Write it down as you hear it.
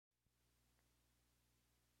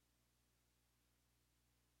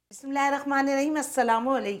बिस्मिल्लाहिर्रहमानिर्रहीम,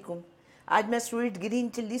 अस्सलामु अलैकुम। आज मैं स्वीट ग्रीन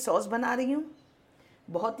चिल्ली सॉस बना रही हूँ।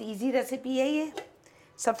 बहुत इजी रेसिपी है ये।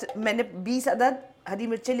 सबसे मैंने 20 अदद हरी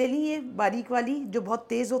मिर्चें ले ली हैं, बारीक वाली जो बहुत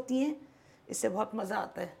तेज़ होती हैं, इससे बहुत मज़ा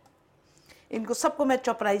आता है। इनको सबको मैं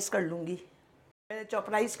चॉपराइज कर लूँगी। मैंने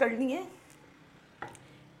चॉपराइज कर ली है।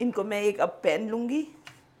 इनको मैं एक अब पैन लूँगी,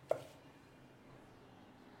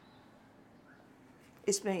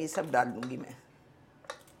 इसमें ये सब डाल लूँगी मैं।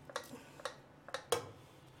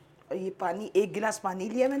 और ये पानी, 1 गिलास पानी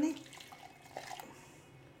लिया मैंने।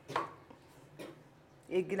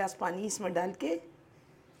 1 गिलास पानी इसमें डाल के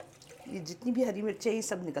ये जितनी भी हरी मिर्चें ये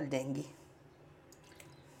सब निकल जाएंगी।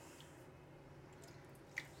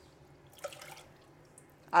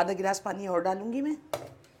 आधा गिलास पानी और डालूंगी मैं।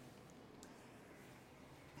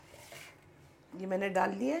 ये मैंने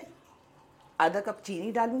डाल दिया है। आधा कप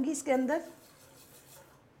चीनी डालूंगी इसके अंदर।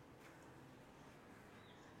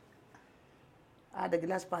 आधा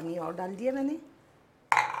गिलास पानी और डाल दिया मैंने।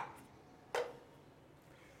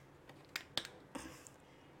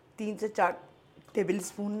 तीन से 4 टेबल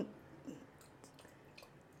स्पून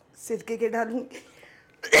सिरके के डालूंगी।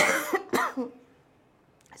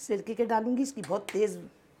 सिरके के डालूंगी। इसकी बहुत तेज़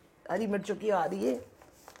हरी मिर्चों की आ रही है,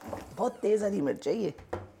 बहुत तेज़ हरी मिर्च है ये।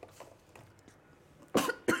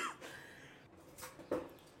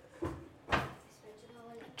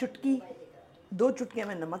 चुटकी, 2 चुटकियाँ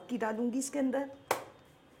मैं नमक की डालूंगी इसके अंदर।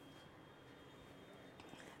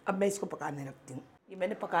 अब मैं इसको पकाने रखती हूँ। ये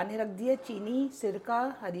मैंने पकाने रख दिया, चीनी, सिरका,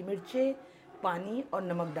 हरी मिर्चें, पानी और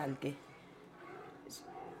नमक डाल के।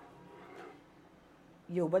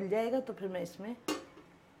 ये उबल जाएगा तो फिर मैं इसमें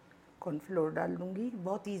कॉर्नफ्लोर डाल दूँगी।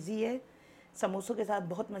 बहुत इजी है, समोसों के साथ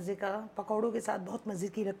बहुत मज़े का, पकौड़ों के साथ बहुत मज़े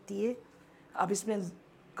की लगती है। अब इसमें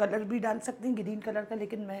कलर भी डाल सकते हैं, ग्रीन कलर का,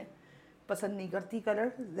 लेकिन मैं पसंद नहीं करती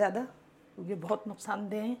कलर ज़्यादा, क्योंकि बहुत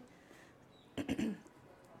नुकसानदेह हैं।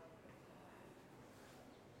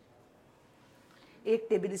 1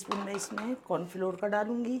 टेबल स्पून मैं इसमें कॉर्नफ्लोर का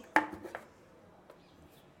डालूँगी।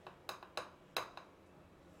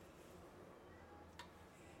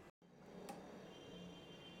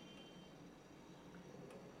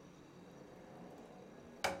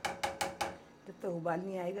 जब तक उबाल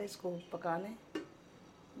नहीं आएगा इसको पकाने,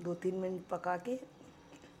 2-3 मिनट पका के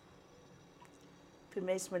फिर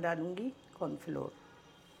मैं इसमें डालूँगी कॉर्नफ्लोर।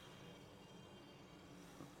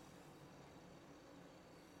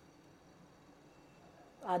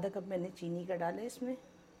 आधा कप मैंने चीनी का डाला है इसमें।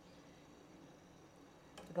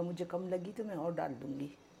 अगर मुझे कम लगी तो मैं और डाल दूँगी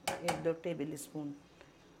 1-2 टेबल स्पून।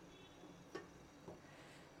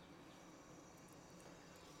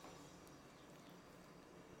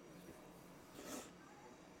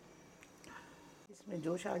 इसमें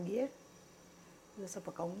जोश आ गया है, जैसा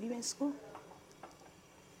पकाऊंगी मैं इसको।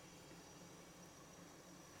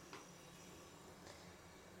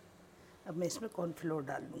 अब मैं इसमें कॉर्नफ्लोर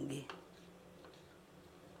डाल दूँगी।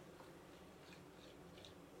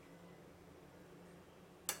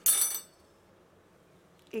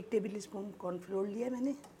 एक टेबल स्पून कॉर्नफ्लोर लिया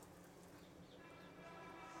मैंने।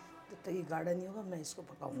 जब तक ये गाढ़ा नहीं होगा मैं इसको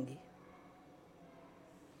पकाऊंगी।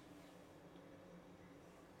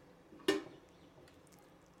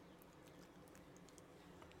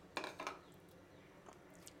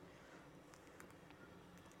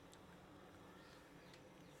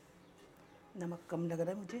 नमक कम लग रहा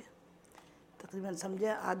है मुझे, तकरीबन समझे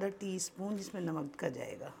आधा टीस्पून जिसमें नमक का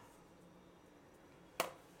जाएगा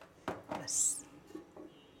बस।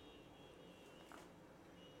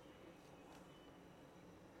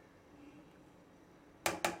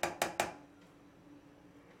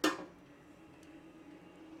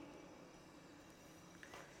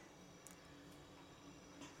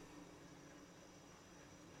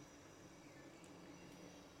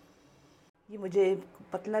 ये मुझे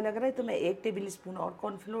पतला लग रहा है तो मैं 1 टेबल स्पून और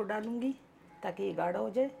कॉर्नफ्लोर डालूंगी ताकि ये गाढ़ा हो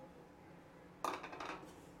जाए।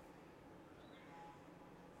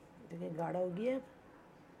 देखिए गाढ़ा हो गया। अब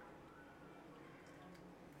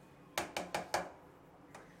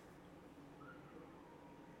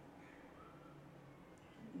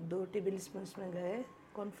 2 टेबल स्पून इसमें गए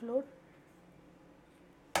कॉर्नफ्लोर।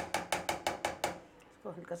 इसको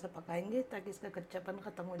हल्का सा पकाएंगे ताकि इसका कच्चापन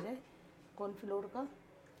ख़त्म हो जाए कॉर्नफ्लोर का।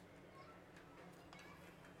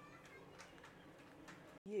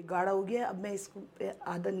 ये गाढ़ा हो गया। अब मैं इसको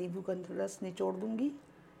आधा नींबू का रस निचोड़ दूंगी।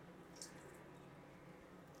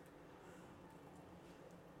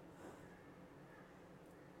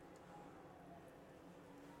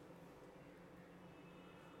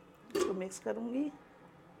 इसको मिक्स करूंगी।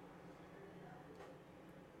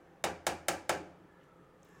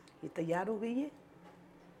 ये तैयार हो गई है।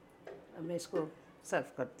 अब मैं इसको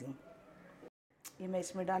सर्व करती हूँ। ये मैं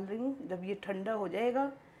इसमें डाल रही हूँ। जब ये ठंडा हो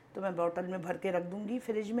जाएगा तो मैं बॉटल में भर के रख दूँगी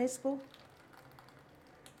फ्रिज में इसको।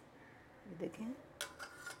 ये देखें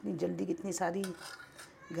इतनी जल्दी कितनी सारी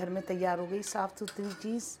घर में तैयार हो गई, साफ़ सुथरी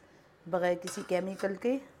चीज़ बगैर किसी केमिकल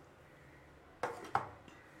के।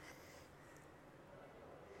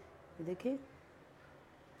 ये देखिए,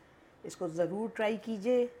 इसको ज़रूर ट्राई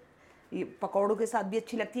कीजिए। ये पकौड़ों के साथ भी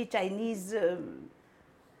अच्छी लगती है,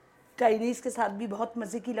 चाइनीज़ के साथ भी बहुत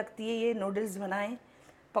मज़े की लगती है। ये नूडल्स बनाएं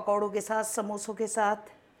पकौड़ों के साथ, समोसों के साथ,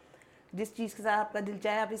 जिस चीज़ के साथ आपका दिल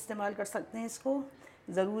चाहे आप इस्तेमाल कर सकते हैं इसको।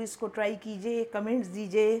 ज़रूर इसको ट्राई कीजिए, कमेंट्स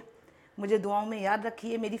दीजिए, मुझे दुआओं में याद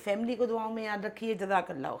रखिए, मेरी फैमिली को दुआओं में याद रखिए।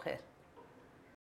 जज़ाकल्लाह खैर।